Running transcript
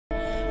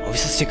Oh,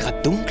 ist das hier gerade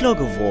dunkler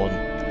geworden?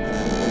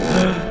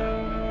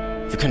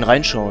 Wir können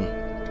reinschauen.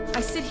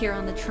 I sit here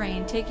on the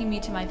train, taking me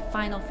to my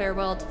final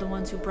farewell to the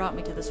ones who brought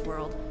me to this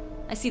world.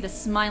 I see the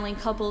smiling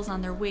couples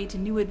on their way to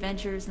new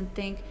adventures and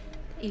think,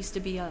 it used to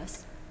be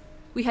us.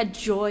 We had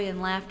joy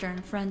and laughter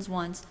and friends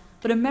once,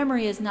 but a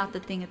memory is not the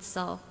thing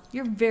itself.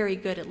 You're very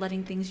good at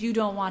letting things you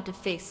don't want to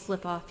face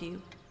slip off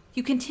you.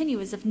 You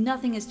continue as if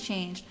nothing has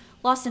changed,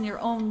 lost in your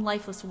own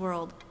lifeless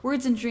world.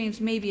 Words and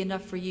dreams may be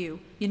enough for you.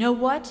 You know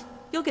what?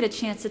 You'll get a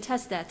chance to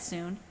test that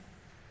soon.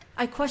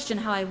 I question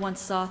how I once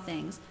saw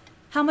things.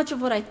 How much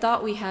of what I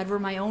thought we had were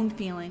my own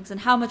feelings, and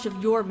how much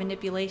of your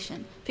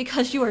manipulation.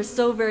 Because you are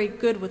so very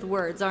good with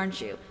words, aren't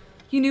you?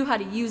 You knew how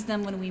to use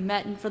them when we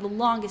met, and for the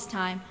longest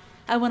time,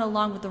 I went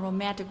along with the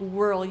romantic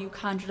whirl you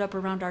conjured up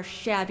around our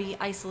shabby,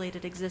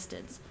 isolated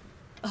existence.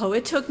 Oh,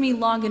 it took me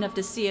long enough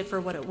to see it for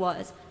what it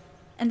was.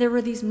 And there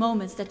were these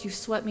moments that you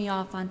swept me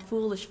off on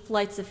foolish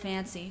flights of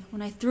fancy,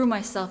 when I threw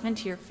myself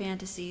into your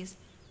fantasies.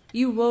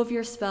 You wove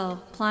your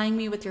spell, plying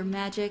me with your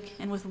magic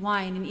and with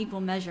wine in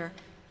equal measure,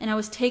 and I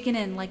was taken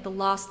in like the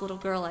lost little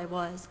girl I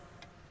was.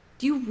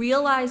 Do you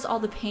realize all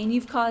the pain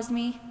you've caused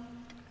me?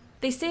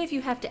 They say if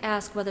you have to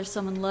ask whether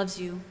someone loves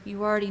you,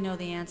 you already know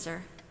the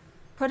answer.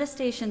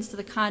 Protestations to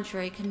the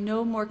contrary can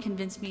no more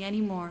convince me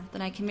any more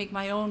than I can make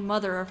my own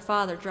mother or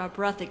father draw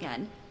breath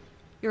again.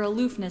 Your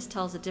aloofness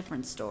tells a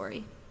different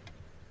story.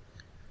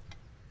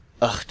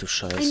 Ach du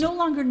Scheiße. I no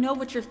longer know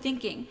what you're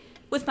thinking.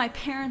 With my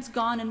parents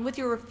gone and with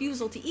your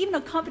refusal to even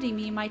accompany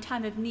me in my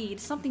time of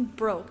need, something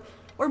broke.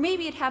 Or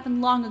maybe it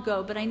happened long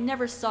ago, but I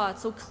never saw it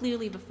so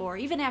clearly before,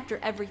 even after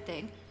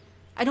everything.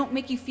 I don't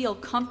make you feel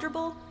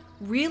comfortable?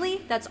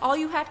 Really? That's all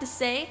you have to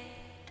say?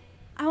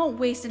 I won't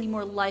waste any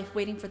more life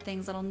waiting for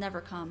things that'll never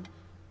come.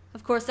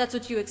 Of course, that's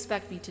what you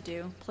expect me to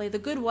do. Play the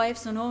good wife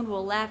so no one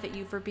will laugh at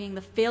you for being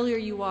the failure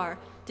you are,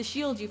 to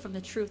shield you from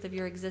the truth of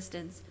your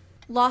existence.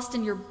 Lost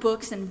in your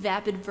books and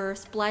vapid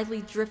verse,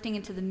 blithely drifting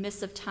into the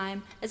mists of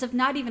time, as if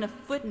not even a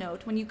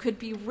footnote when you could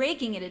be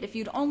raking at it if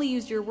you'd only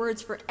used your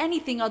words for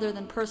anything other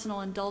than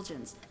personal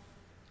indulgence.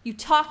 You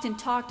talked and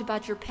talked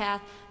about your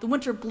path, the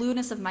winter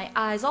blueness of my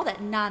eyes, all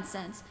that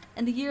nonsense,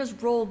 and the years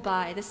rolled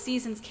by, the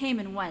seasons came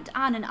and went,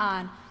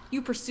 on,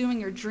 you pursuing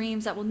your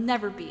dreams that will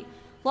never be,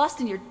 lost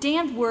in your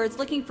damned words,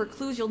 looking for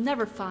clues you'll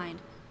never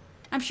find.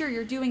 I'm sure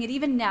you're doing it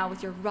even now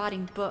with your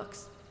rotting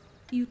books.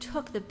 You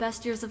took the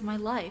best years of my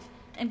life,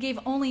 and gave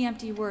only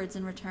empty words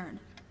in return.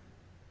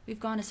 We've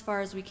gone as far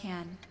as we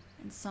can,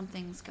 and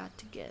something's got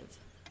to give.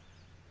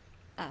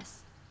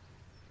 S.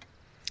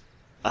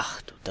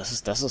 Ach du, das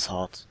ist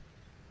hart.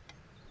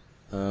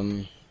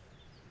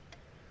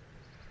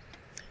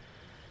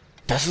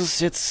 Das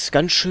ist jetzt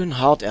ganz schön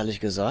hart, ehrlich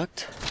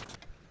gesagt.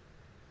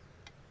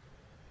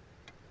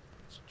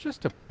 It's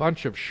just a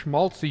bunch of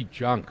schmaltzy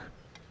junk.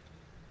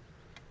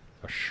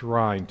 A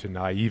shrine to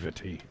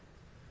naivety.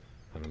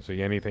 I don't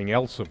see anything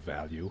else of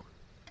value.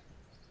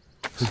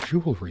 The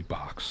jewelry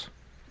box.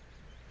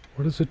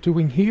 What is it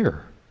doing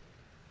here?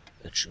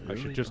 I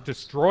should just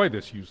destroy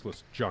this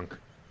useless junk.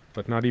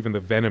 But not even the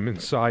venom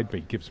inside me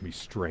gives me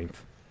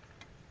strength.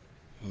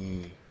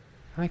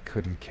 I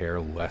couldn't care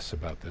less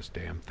about this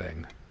damn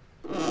thing.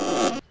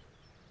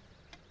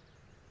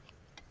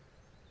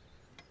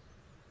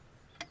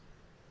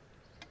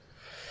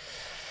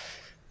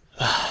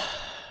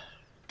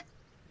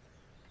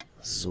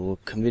 So,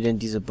 können wir denn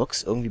diese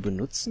Box irgendwie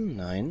benutzen?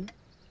 Nein.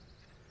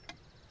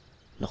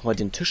 Nochmal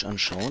den Tisch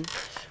anschauen.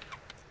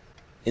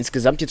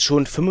 Insgesamt jetzt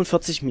schon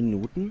 45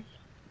 Minuten.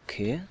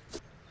 Okay.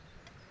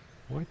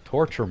 Why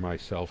torture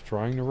myself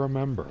trying to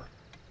remember?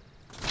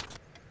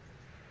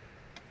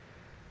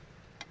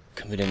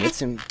 Können wir denn jetzt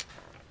den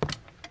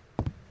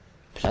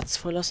Platz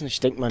verlassen?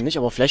 Ich denke mal nicht,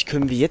 aber vielleicht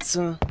können wir jetzt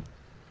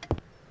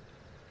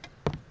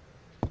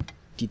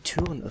die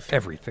Türen öffnen.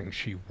 Everything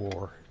she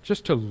wore,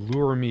 just to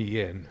lure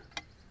me in.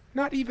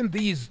 Not even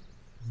these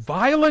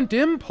violent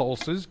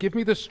impulses give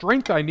me the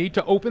strength I need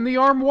to open the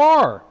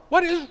armoire.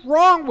 What is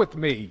wrong with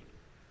me?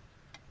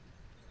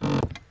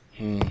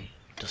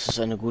 Das ist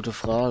eine gute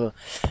Frage.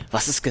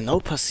 Was ist genau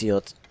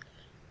passiert?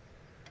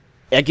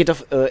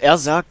 Er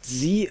sagt,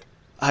 sie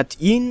hat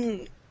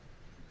ihn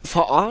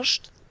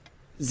verarscht.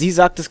 Sie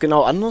sagt es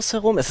genau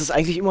andersherum. Es ist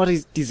eigentlich immer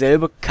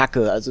dieselbe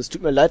Kacke. Also es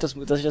tut mir leid, dass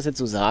ich das jetzt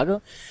so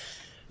sage.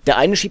 Der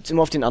eine schiebt es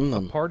immer auf den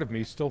anderen. Part of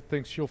me still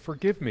thinks she'll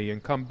forgive me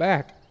and come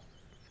back.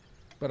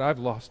 But I've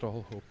lost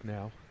all hope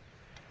now.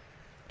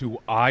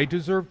 Do I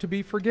deserve to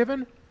be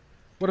forgiven?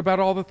 What about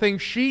all the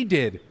things she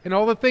did and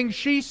all the things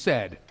she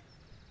said?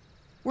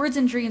 Words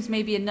and dreams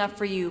may be enough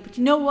for you, but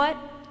you know what?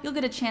 You'll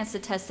get a chance to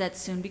test that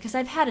soon, because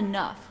I've had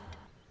enough.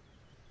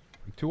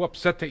 I'm too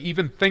upset to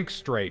even think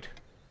straight.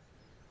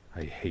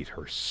 I hate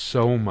her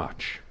so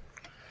much.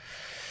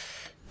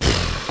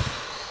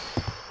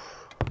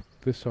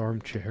 This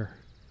armchair.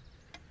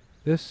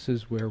 This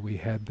is where we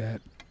had that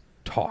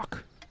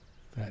talk.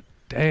 That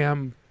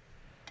damn...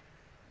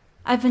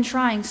 I've been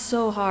trying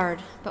so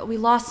hard, but we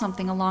lost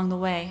something along the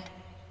way.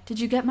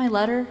 Did you get my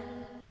letter?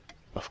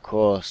 Of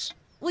course.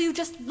 Will you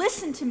just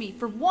listen to me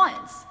for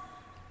once?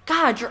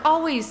 God, you're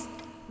always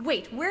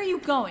Wait, where are you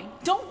going?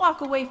 Don't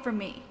walk away from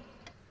me.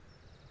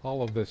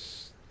 All of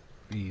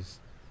these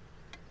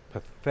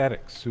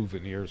pathetic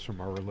souvenirs from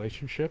our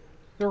relationship,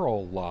 they're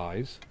all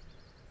lies.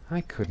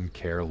 I couldn't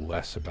care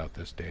less about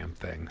this damn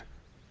thing.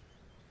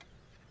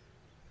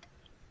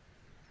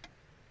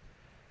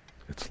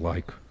 It's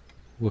like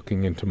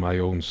looking into my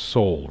own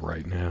soul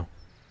right now.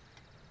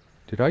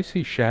 Did I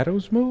see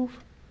shadows move?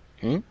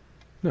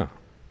 No.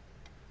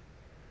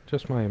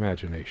 Just my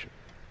imagination.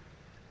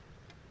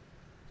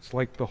 It's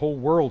like the whole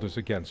world is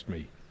against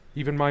me.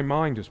 Even my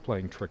mind is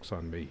playing tricks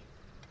on me.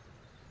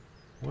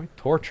 Why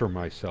torture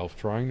myself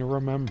trying to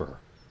remember?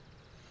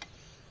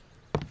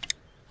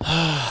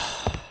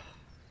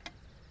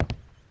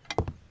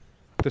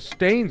 The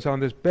stains on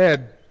this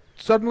bed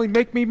suddenly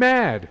make me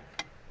mad.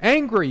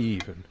 Angry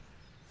even.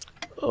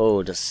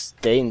 Oh, the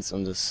stains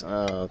on this.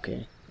 Ah,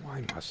 okay.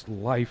 Why must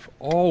life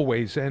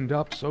always end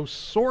up so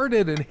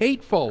sordid and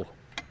hateful?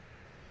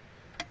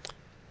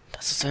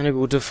 Das ist eine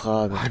gute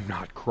Frage. I'm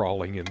not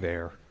crawling in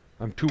there.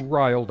 I'm too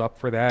riled up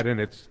for that, and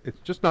it's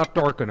just not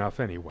dark enough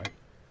anyway.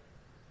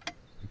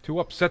 I'm too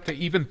upset to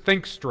even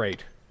think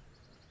straight.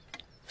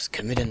 Was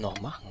können wir denn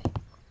noch machen?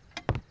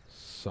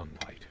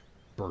 Sunlight,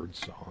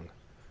 birdsong.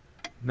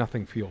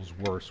 Nothing feels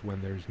worse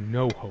when there's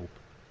no hope.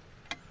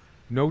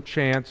 No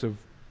chance of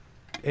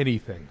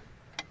anything.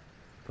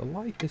 The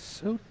light is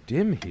so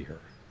dim here.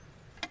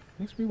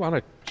 Makes me want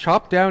to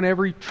chop down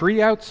every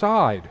tree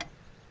outside.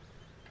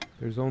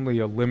 There's only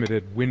a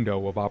limited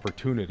window of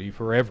opportunity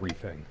for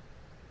everything.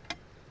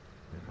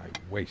 And I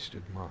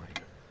wasted mine.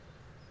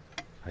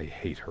 I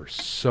hate her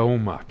so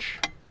much.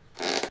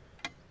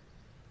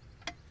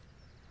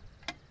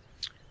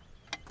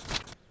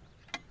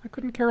 I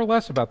couldn't care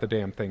less about the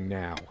damn thing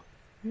now.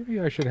 Maybe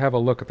I should have a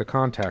look at the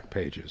contact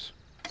pages.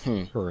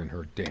 Her and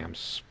her damn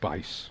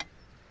spice.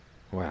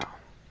 Wow,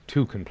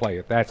 two can play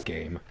at that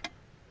game.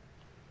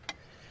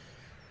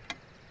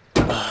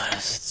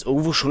 Das ist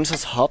irgendwo schon ist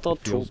das harter It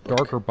feels Tobak.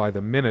 darker by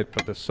the minute,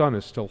 but the sun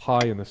is still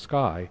high in the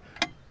sky.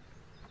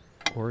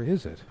 Or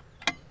is it?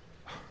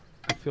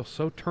 I feel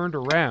so turned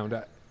around.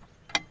 It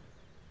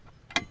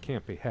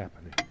can't be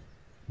happening.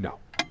 No,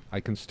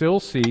 I can still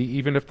see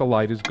even if the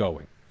light is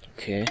going.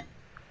 Okay.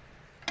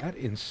 That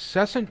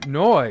incessant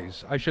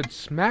noise! I should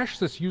smash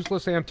this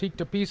useless antique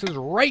to pieces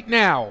right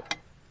now!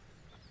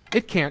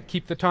 It can't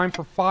keep the time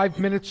for 5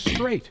 minutes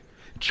straight.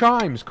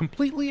 Chimes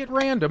completely at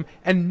random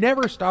and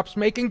never stops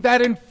making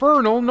that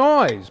infernal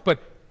noise. But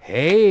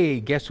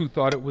hey, guess who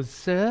thought it was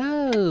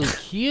so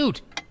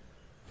cute?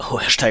 Oh,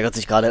 steigert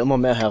sich gerade immer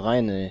mehr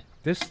herein, ey.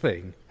 This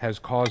thing has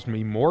caused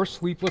me more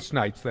sleepless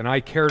nights than I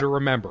care to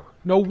remember.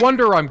 No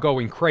wonder I'm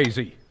going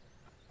crazy.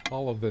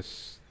 All of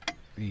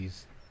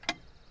these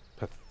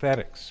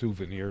pathetic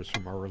souvenirs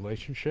from our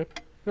relationship,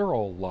 they're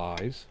all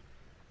lies.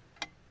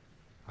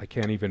 I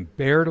can't even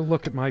bear to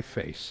look at my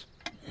face.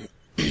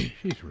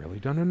 She's really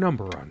done a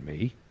number on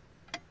me.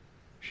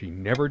 She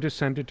never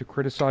descended to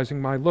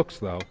criticizing my looks,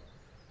 though.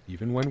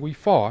 Even when we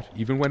fought,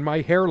 even when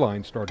my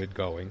hairline started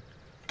going.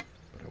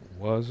 But it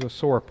was a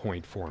sore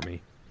point for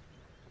me.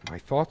 My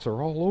thoughts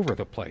are all over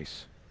the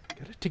place.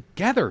 Get it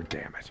together,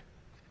 damn it.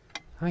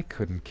 I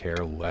couldn't care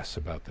less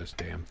about this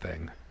damn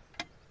thing.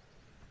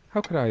 How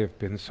could I have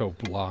been so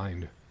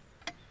blind?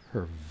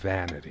 Her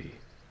vanity.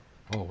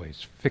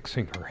 Always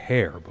fixing her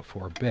hair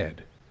before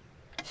bed.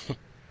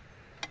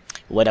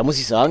 Wobei, da muss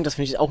ich sagen, das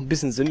finde ich auch ein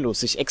bisschen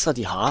sinnlos, sich extra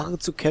die Haare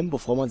zu kämmen,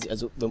 bevor man sie,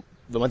 also, wenn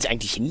man sie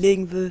eigentlich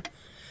hinlegen will.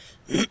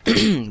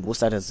 Wo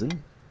ist da der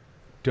Sinn?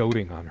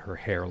 Doting on her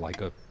hair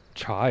like a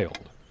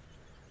child.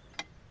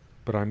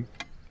 But I'm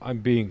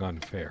being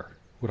unfair.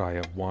 Would I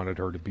have wanted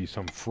her to be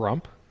some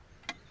frump?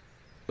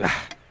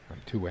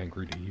 I'm too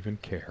angry to even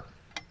care.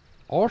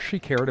 All she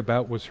cared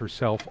about was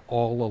herself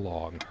all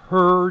along.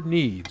 Her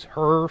needs,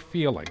 her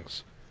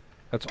feelings.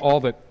 That's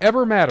all that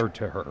ever mattered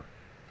to her.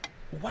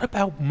 What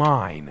about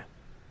mine?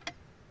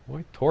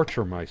 Why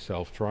torture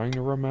myself trying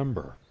to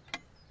remember?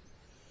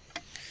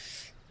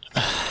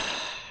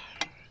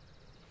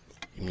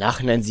 Im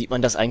Nachhinein sieht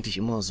man das eigentlich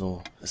immer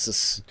so. Es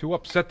ist... Too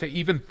upset to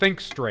even think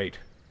straight.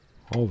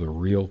 All the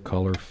real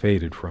color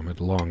faded from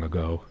it long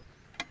ago.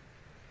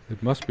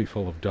 It must be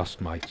full of dust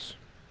mites.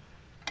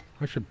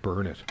 I should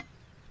burn it.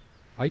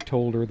 I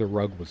told her the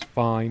rug was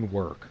fine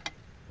work,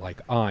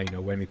 like I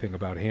know anything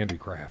about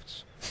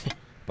handicrafts.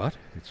 But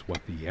it's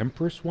what the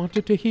Empress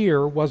wanted to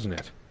hear, wasn't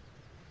it?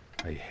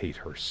 I hate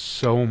her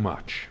so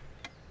much.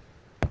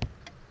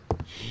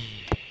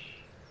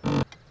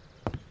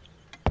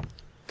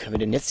 Können wir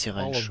denn jetzt hier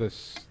All rein? of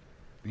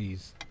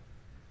these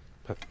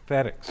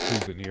pathetic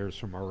souvenirs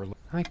from our relationship.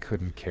 I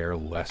couldn't care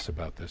less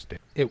about this day.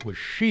 It was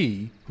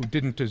she who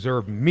didn't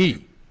deserve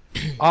me.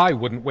 I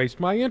wouldn't waste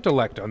my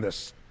intellect on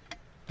this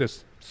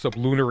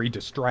sublunary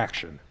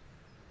distraction.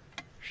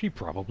 She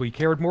probably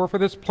cared more for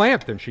this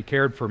plant than she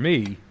cared for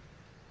me.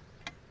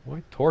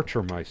 Why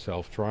torture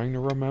myself trying to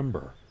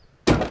remember?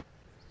 How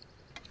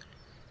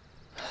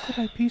could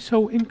I be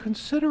so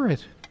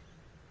inconsiderate?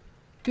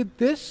 Did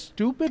this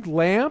stupid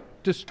lamp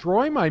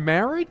destroy my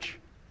marriage?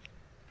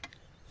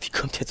 Wie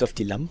kommt jetzt auf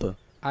die Lampe?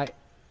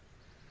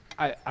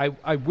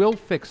 I will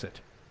fix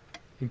it.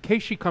 In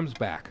case she comes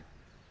back.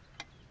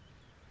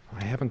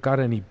 I haven't got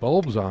any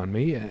bulbs on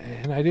me,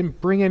 and I didn't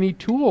bring any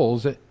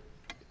tools.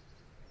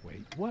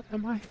 Wait, what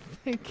am I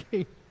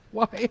thinking?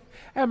 Why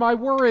am I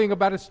worrying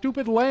about a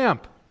stupid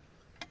lamp?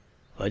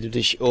 Weil du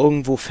dich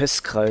irgendwo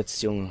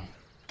festkreist, Junge.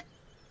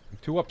 I'm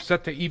too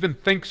upset to even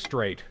think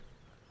straight.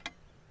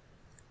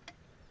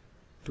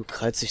 Du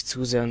kreizt dich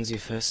zu sehr an sie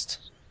fest.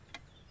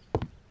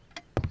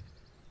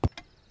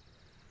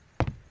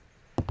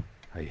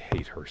 I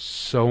hate her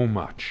so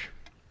much.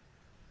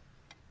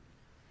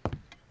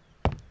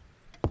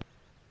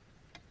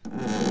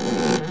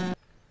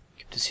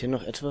 Gibt es hier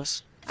noch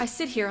etwas? I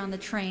sit here on the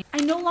train.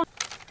 I no longer...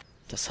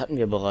 Das hatten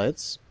wir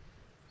bereits.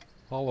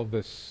 All of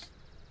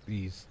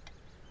these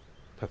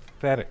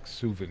pathetic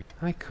souvenirs.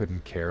 I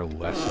couldn't care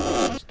less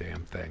about these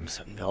damn things. Das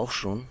hatten wir auch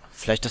schon.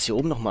 Vielleicht das hier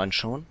oben nochmal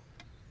anschauen?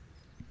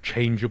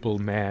 Changeable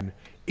man,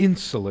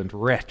 insolent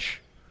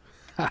wretch.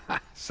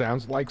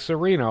 Sounds like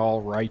Serena,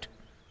 all right.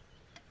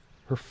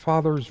 Her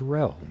father's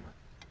realm.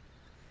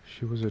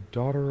 She was a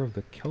daughter of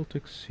the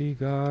Celtic sea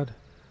god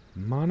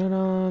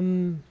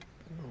Manannán.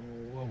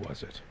 What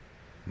was it?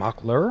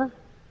 Makler?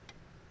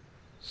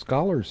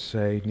 Scholars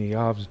say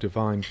Niamh's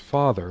divine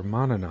father,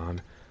 Manannán,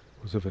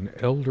 was of an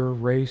elder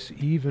race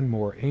even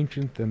more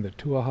ancient than the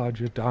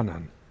Tuatha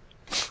Danann.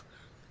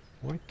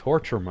 Why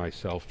torture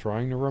myself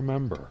trying to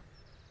remember?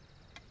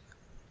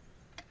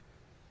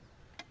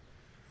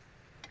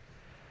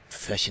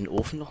 Vielleicht den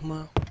Ofen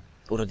nochmal?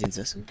 Oder den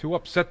Sessel? Too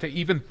upset to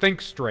even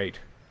think straight.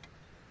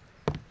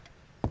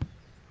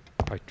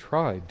 I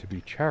tried to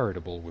be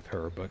charitable with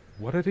her, but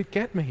what did it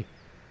get me?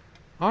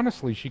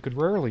 Honestly, she could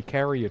rarely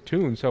carry a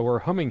tune, so her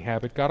humming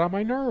habit got on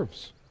my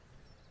nerves.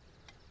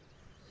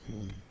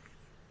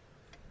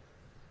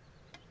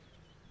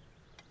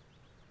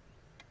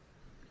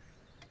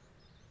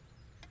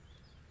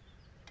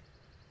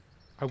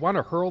 I want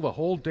to hurl the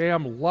whole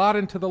damn lot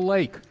into the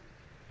lake.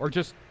 Or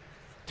just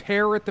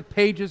tear at the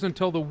pages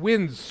until the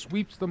wind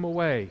sweeps them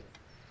away.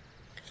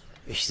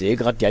 Ich sehe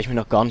gerade, die habe ich mir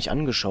noch gar nicht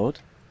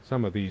angeschaut.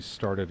 Some of these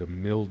started a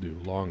mildew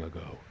long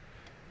ago.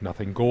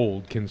 Nothing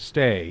gold can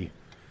stay.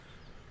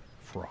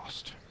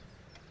 Frost.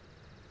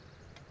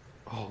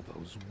 Oh,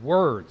 those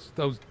words.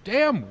 Those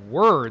damn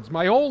words.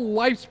 My whole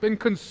life's been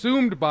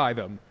consumed by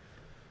them.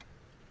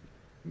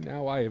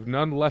 Now I have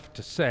none left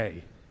to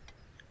say.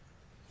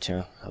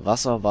 Tja,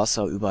 Wasser,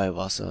 Wasser, überall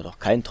Wasser. Doch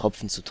kein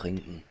Tropfen zu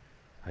trinken.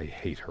 I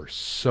hate her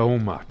so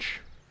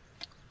much.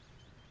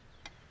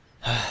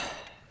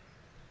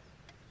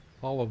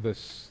 All of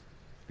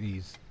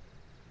these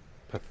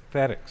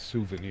pathetic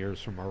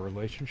souvenirs from our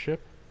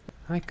relationship.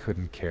 I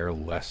couldn't care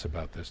less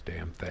about this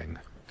damn thing.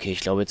 Okay,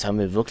 ich glaube, jetzt haben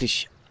wir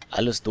wirklich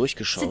alles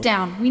durchgeschaut. Sit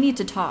down. We need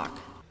to talk.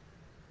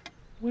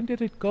 When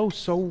did it go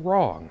so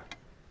wrong?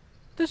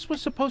 This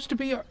was supposed to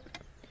be a...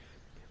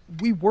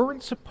 We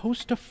weren't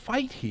supposed to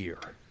fight here.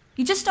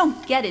 You just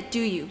don't get it, do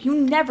you? You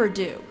never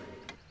do.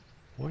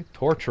 Why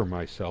torture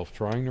myself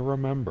trying to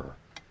remember?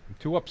 I'm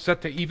too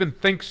upset to even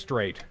think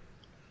straight.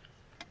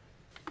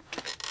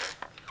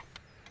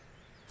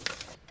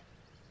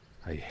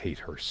 I hate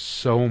her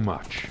so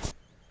much.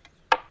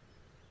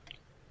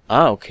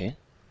 Ah, okay.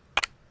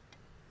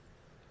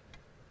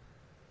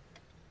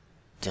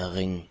 Der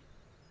Ring.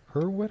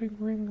 Her wedding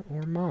ring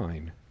or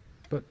mine?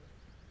 But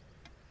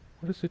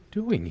what is it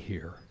doing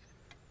here?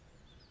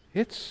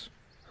 It's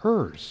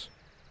hers.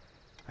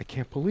 I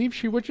can't believe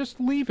she would just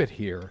leave it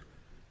here.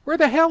 Where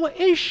the hell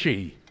is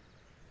she?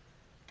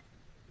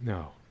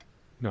 No,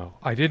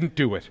 I didn't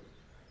do it.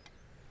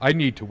 I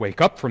need to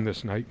wake up from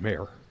this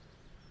nightmare.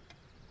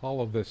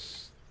 All of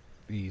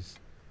these...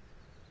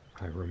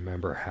 I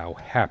remember how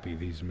happy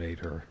these made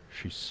her.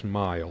 She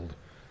smiled.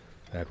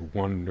 That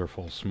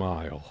wonderful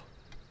smile.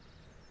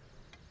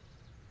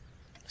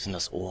 Sind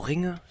das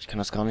Ohrringe? Ich kann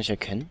das gar nicht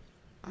erkennen.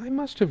 I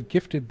must have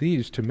gifted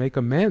these to make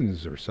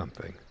amends or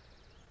something.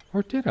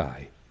 Or did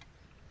I?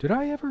 Did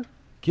I ever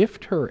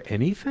gift her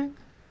anything?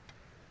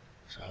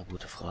 Das ist eine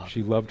gute Frage.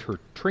 She loved her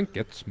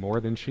trinkets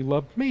more than she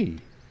loved me.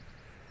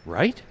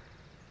 Right?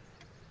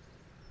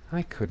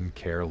 I couldn't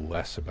care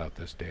less about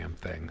this damn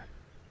thing.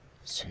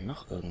 Ist hier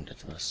noch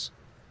irgendetwas?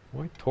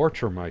 Why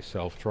torture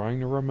myself trying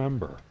to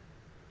remember?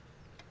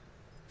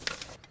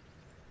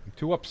 I'm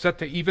too upset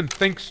to even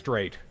think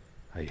straight.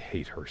 I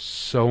hate her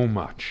so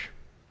much.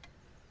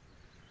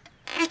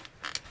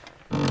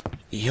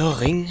 Ihr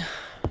Ring.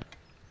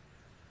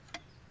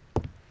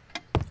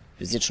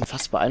 Wir sind jetzt schon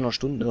fast bei 1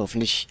 Stunde.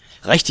 Hoffentlich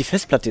reicht die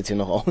Festplatte jetzt hier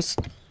noch aus.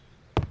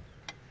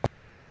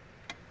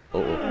 Oh,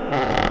 oh.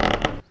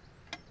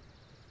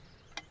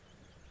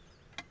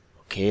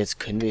 Okay, jetzt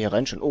können wir hier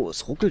reinschauen. Oh,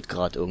 es ruckelt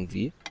gerade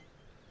irgendwie.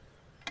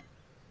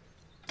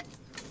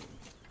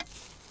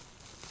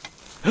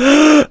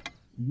 You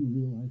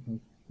realize how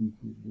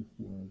stupid this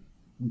was?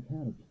 We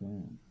had a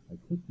plan. I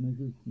took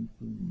measures to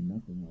ensure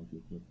nothing like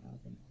this would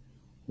happen.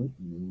 But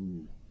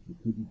no, we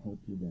couldn't help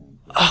you then.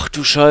 Ach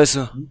du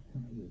Scheiße. Please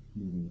try this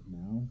moving it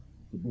now.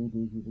 The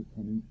bulldozers are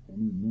coming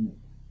any minute.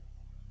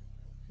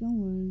 Don't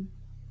worry.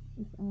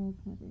 It's all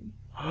covered.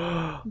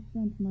 We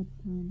spent much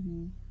time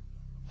here.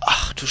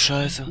 Ach du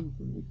Scheiße.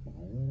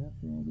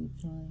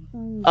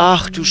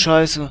 Ach du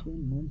Scheiße.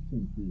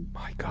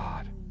 My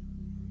God.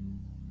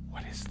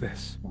 What is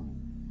this?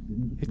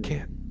 It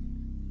can't...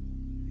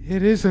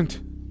 It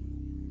isn't.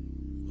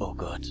 Oh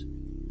Gott.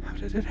 How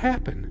did it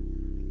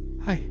happen?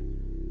 I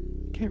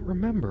can't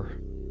remember.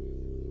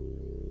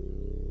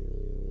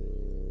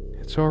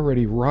 It's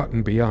already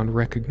rotten beyond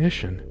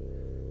recognition.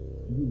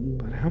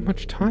 But how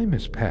much time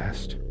has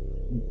passed?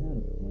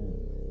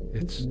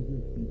 It's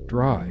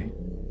dry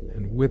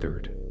and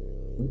withered.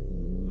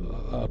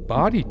 A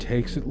body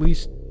takes at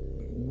least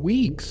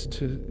weeks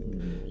to...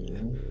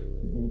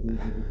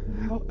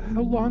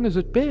 How long has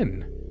it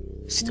been?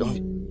 Sieht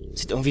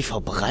irgendwie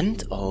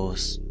verbrannt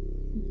aus.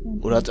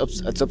 Oder als ob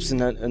es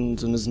in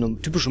so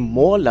eine typische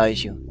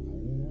Moorleiche.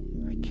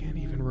 I can't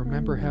even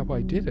remember how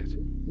I did it.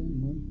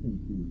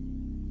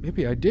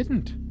 Maybe I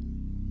didn't.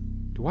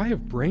 Do I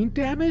have brain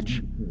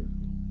damage?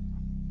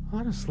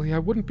 Honestly, I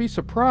wouldn't be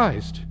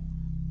surprised.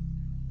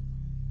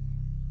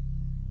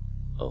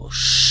 Oh,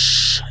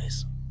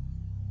 Scheiße.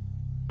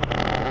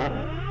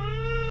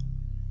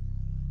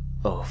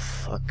 Oh,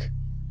 fuck.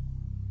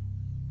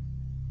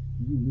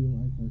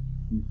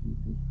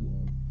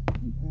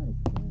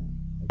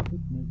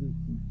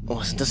 Oh,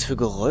 was sind das für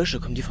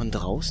Geräusche? Kommen die von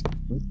draußen?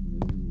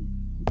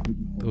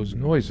 Those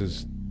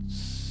noises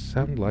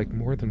sound like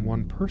more than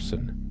one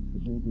person.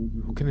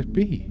 Who can it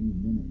be?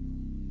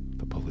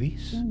 The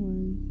police?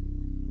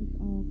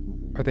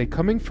 Are they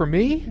coming for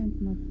me?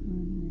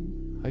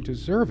 I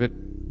deserve it,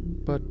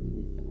 but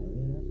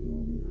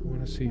I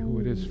want to see who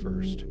it is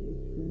first.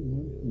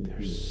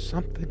 There's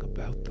something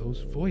about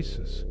those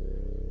voices.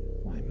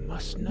 I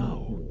must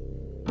know.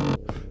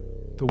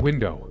 The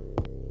window.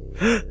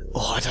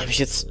 Oh, da habe ich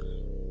jetzt...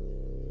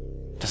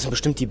 Das sind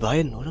bestimmt die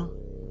beiden, oder?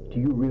 Do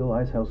you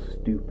realize how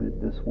stupid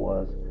this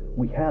was?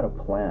 We had a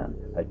plan.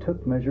 I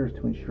took measures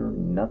to ensure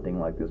nothing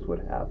like this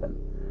would happen.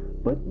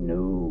 But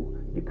no,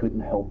 you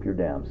couldn't help your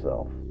damn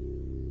self.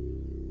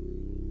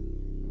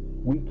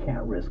 We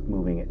can't risk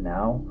moving it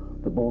now.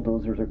 The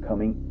bulldozers are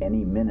coming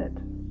any minute.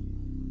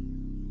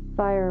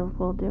 Fire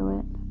will do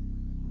it.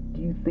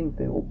 Do you think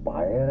they will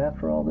buy it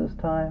after all this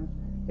time?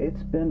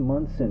 It's been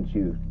months since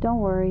you... Don't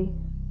worry.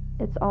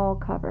 It's all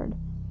covered.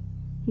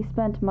 He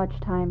spent much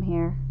time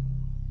here.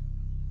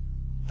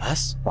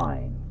 Was?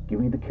 Fine. Give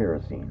me the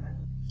kerosene.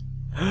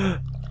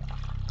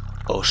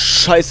 Oh,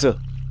 Scheiße.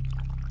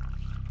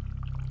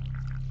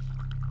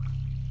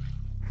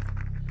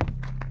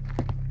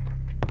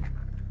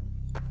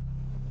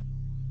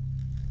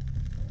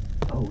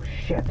 Oh,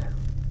 shit.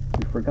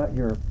 We forgot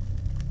your...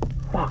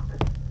 Fuck.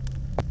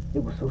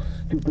 It was so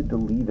stupid to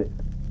leave it.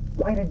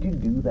 Why did you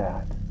do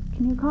that?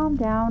 Can you calm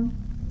down?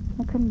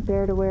 I couldn't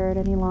bear to wear it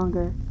any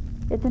longer.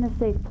 It's in a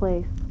safe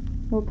place.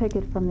 We'll pick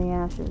it from the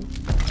ashes.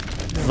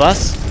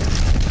 Was?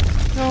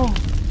 No,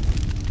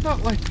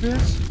 not like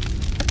this.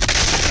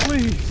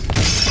 Please.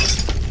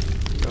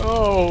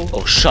 No.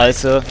 Oh,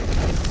 Scheiße.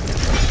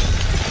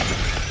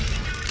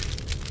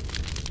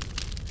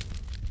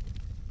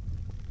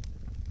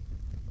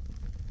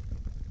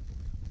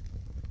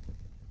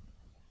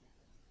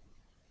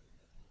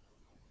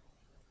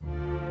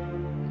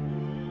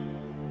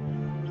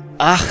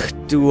 Ach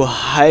du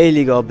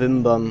heiliger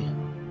Bimbam.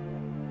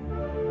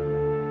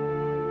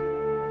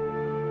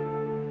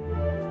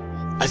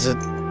 Also,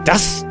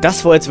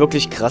 das war jetzt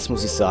wirklich krass,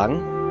 muss ich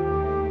sagen.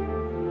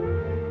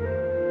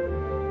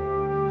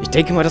 Ich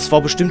denke mal, das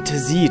war bestimmt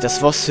sie.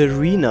 Das war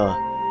Serena.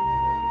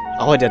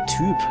 Aber der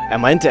Typ, er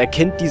meinte, er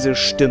kennt diese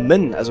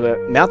Stimmen, also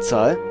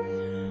Mehrzahl.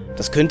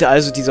 Das könnte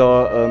also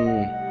dieser,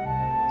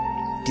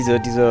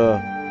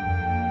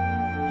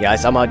 ja, ich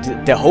sag mal,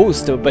 der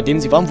Host, bei dem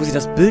sie waren, wo sie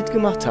das Bild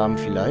gemacht haben,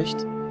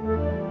 vielleicht.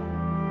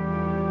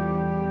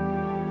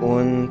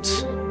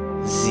 Und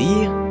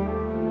sie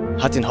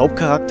hat den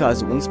Hauptcharakter,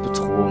 also uns,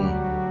 betrogen.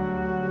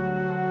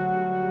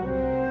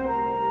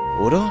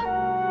 Oder?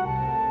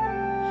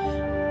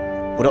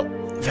 Oder,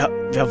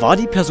 wer war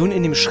die Person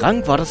in dem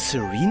Schrank? War das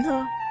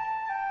Serena?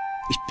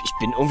 Ich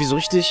bin irgendwie so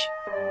richtig...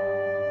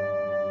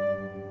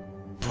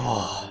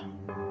 Boah.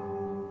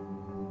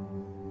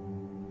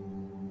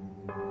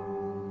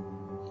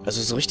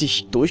 Also so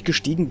richtig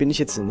durchgestiegen bin ich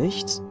jetzt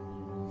nicht.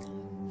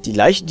 Die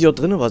Leiche, die dort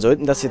drin war,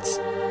 sollten das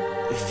jetzt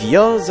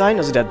wir sein?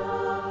 Also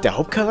der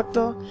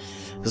Hauptcharakter?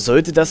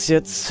 Sollte das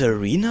jetzt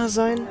Serena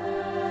sein?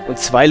 Und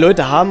zwei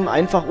Leute haben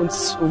einfach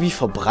uns irgendwie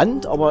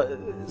verbrannt, aber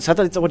es hat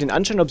jetzt aber den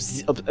Anschein,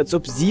 als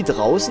ob sie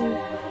draußen...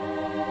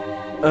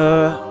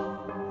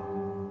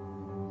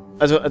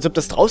 Also als ob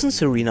das draußen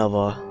Serena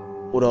war.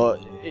 Oder...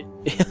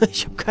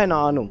 ich habe keine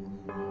Ahnung.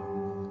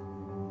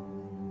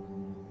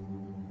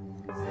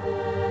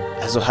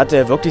 Also hat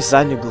er wirklich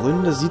seine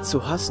Gründe, sie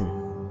zu hassen?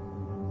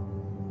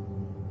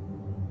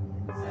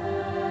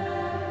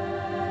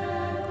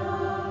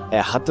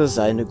 Er hatte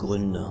seine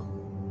Gründe.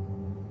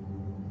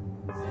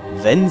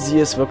 Wenn sie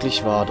es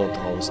wirklich war dort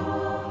draußen.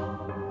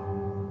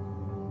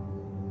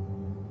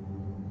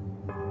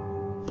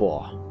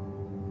 Boah.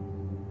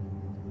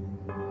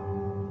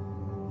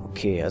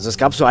 Okay, also es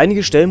gab so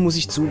einige Stellen, muss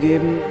ich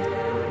zugeben,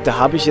 da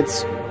habe ich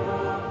jetzt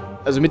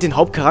also mit dem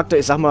Hauptcharakter,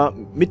 ich sag mal,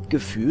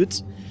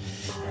 mitgefühlt.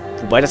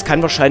 Wobei, das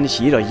kann wahrscheinlich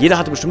jeder. Jeder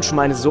hatte bestimmt schon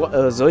mal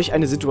solch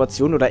eine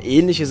Situation oder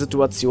ähnliche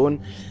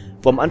Situation,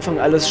 wo am Anfang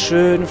alles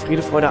schön,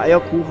 Friede, Freude,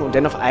 Eierkuchen und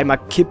dann auf einmal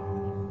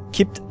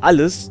kippt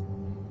alles.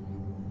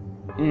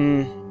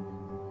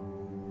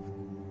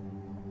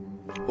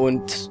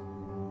 Und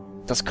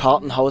das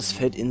Kartenhaus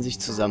fällt in sich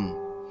zusammen.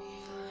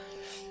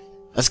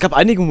 Es gab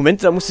einige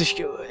Momente, da musste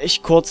ich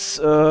echt kurz,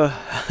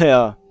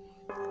 ja,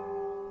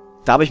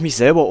 da habe ich mich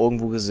selber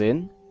irgendwo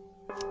gesehen.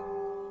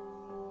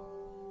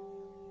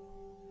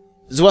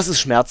 Sowas ist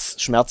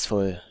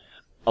schmerzvoll.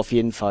 Auf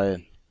jeden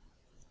Fall.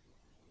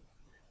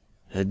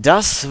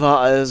 Das war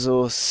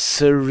also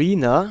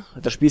Serena.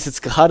 Das Spiel ist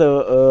jetzt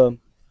gerade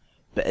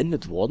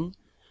beendet worden.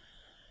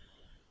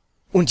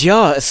 Und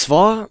ja, es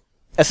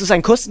ist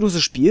ein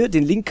kostenloses Spiel.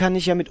 Den Link kann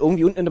ich ja mit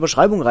irgendwie unten in der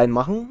Beschreibung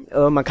reinmachen.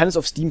 Man kann es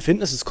auf Steam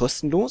finden, es ist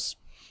kostenlos.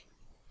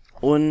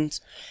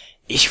 Und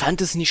ich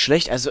fand es nicht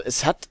schlecht. Also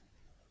es hat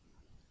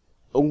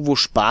irgendwo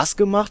Spaß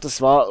gemacht.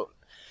 Es war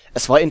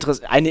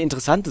eine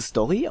interessante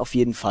Story, auf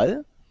jeden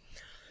Fall.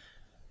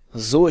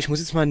 So, ich muss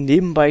jetzt mal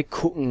nebenbei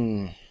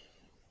gucken.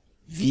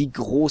 Wie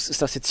groß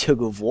ist das jetzt hier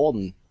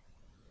geworden?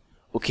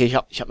 Okay,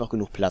 ich hab noch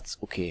genug Platz.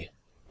 Okay.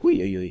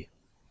 Huiuiui.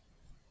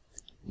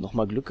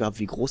 Nochmal Glück gehabt.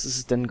 Wie groß ist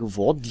es denn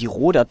geworden? Die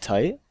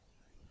Rohdatei?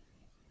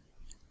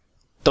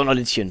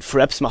 Donnerlittchen.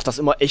 Fraps macht das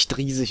immer echt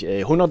riesig,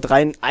 ey.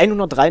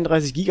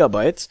 133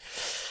 Gigabyte.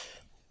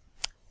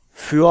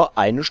 Für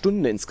eine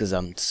Stunde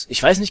insgesamt.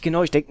 Ich weiß nicht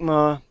genau, ich denke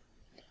mal,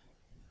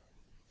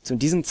 zu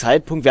diesem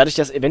Zeitpunkt werde ich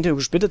das eventuell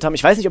gesplittet haben.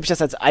 Ich weiß nicht, ob ich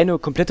das als eine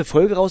komplette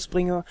Folge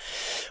rausbringe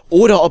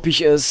oder ob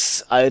ich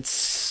es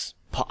als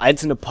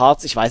einzelne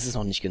Parts, ich weiß es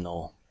noch nicht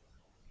genau.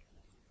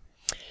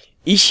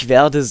 Ich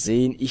werde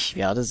sehen, ich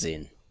werde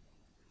sehen.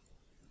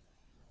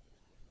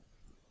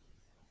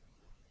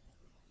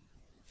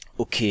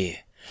 Okay.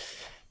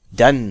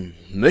 Dann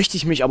möchte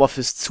ich mich aber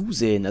fürs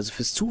Zusehen, also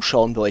fürs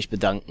Zuschauen bei euch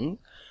bedanken.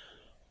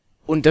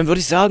 Und dann würde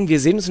ich sagen, wir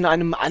sehen uns in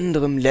einem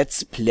anderen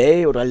Let's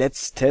Play oder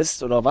Let's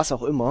Test oder was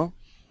auch immer.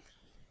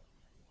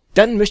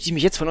 Dann möchte ich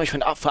mich jetzt von euch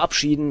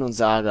verabschieden und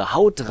sage,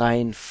 haut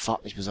rein,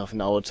 fahrt nicht bis auf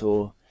ein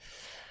Auto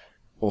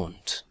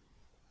und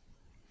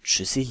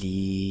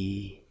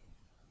tschüssili.